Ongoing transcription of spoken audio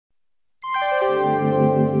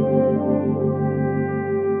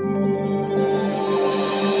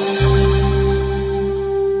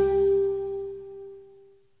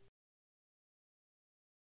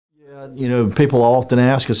People often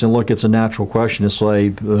ask us, and look, it's a natural question to say,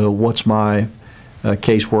 what's my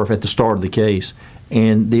case worth at the start of the case?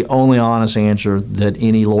 And the only honest answer that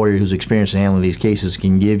any lawyer who's experienced in handling these cases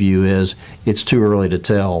can give you is it's too early to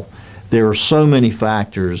tell. There are so many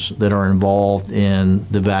factors that are involved in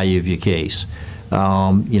the value of your case.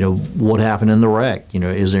 What happened in the wreck?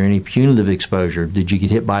 Is there any punitive exposure? Did you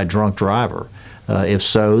get hit by a drunk driver? If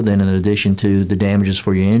so, then in addition to the damages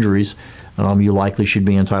for your injuries, you likely should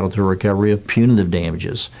be entitled to a recovery of punitive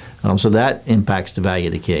damages. So that impacts the value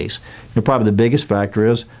of the case. Probably the biggest factor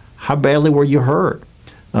is how badly were you hurt?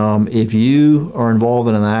 If you are involved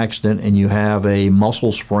in an accident and you have a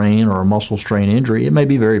muscle sprain or a muscle strain injury, it may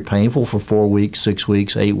be very painful for 4 weeks, 6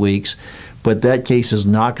 weeks, 8 weeks, but that case is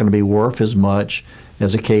not going to be worth as much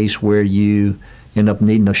as a case where you end up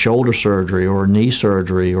needing a shoulder surgery or a knee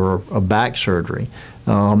surgery or a back surgery.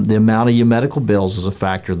 The amount of your medical bills is a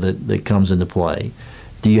factor that comes into play.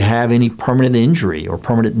 Do you have any permanent injury or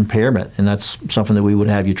permanent impairment? And that's something that we would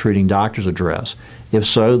have you treating doctors address. If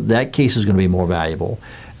so, that case is going to be more valuable.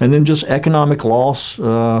 And then just economic loss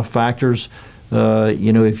factors.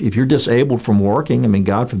 If you're disabled from working,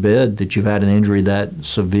 God forbid that you've had an injury that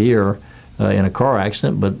severe in a car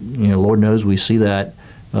accident, but Lord knows we see that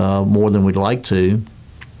more than we'd like to.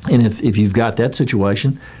 And if you've got that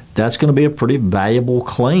situation, that's going to be a pretty valuable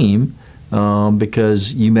claim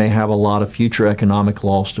because you may have a lot of future economic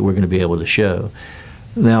loss that we're going to be able to show.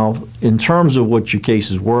 Now, in terms of what your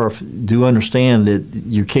case is worth, do understand that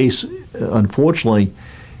your case, unfortunately,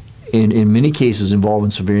 in many cases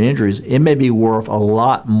involving severe injuries, it may be worth a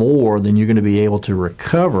lot more than you're going to be able to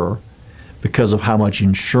recover because of how much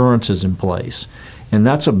insurance is in place. And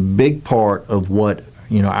that's a big part of what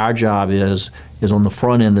our job is on the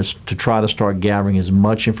front end is to try to start gathering as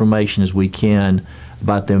much information as we can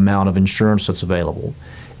about the amount of insurance that's available.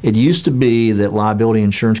 It used to be that liability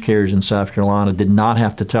insurance carriers in South Carolina did not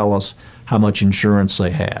have to tell us how much insurance they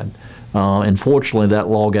had. Unfortunately, that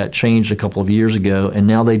law got changed a couple of years ago, and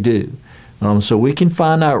now they do. So we can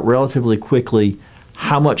find out relatively quickly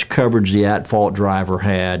how much coverage the at-fault driver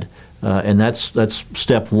had, and that's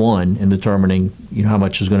step one in determining how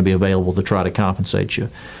much is going to be available to try to compensate you.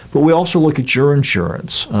 But we also look at your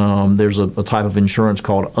insurance. There's a type of insurance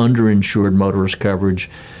called underinsured motorist coverage,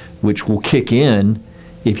 which will kick in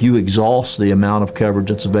if you exhaust the amount of coverage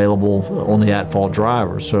that's available on the at-fault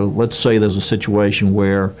driver. So let's say there's a situation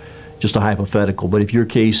where, just a hypothetical, but if your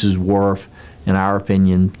case is worth, in our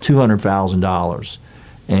opinion, $200,000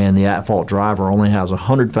 and the at-fault driver only has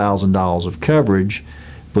 $100,000 of coverage,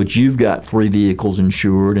 but you've got 3 vehicles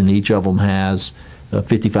insured and each of them has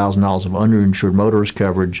 $50,000 of underinsured motorist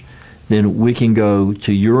coverage, then we can go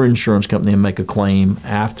to your insurance company and make a claim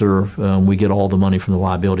after we get all the money from the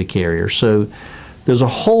liability carrier. So there's a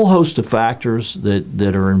whole host of factors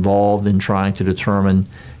that are involved in trying to determine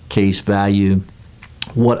case value.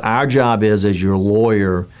 What our job is as your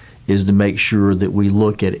lawyer is to make sure that we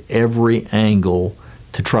look at every angle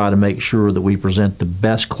to try to make sure that we present the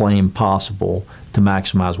best claim possible to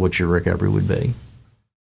maximize what your recovery would be.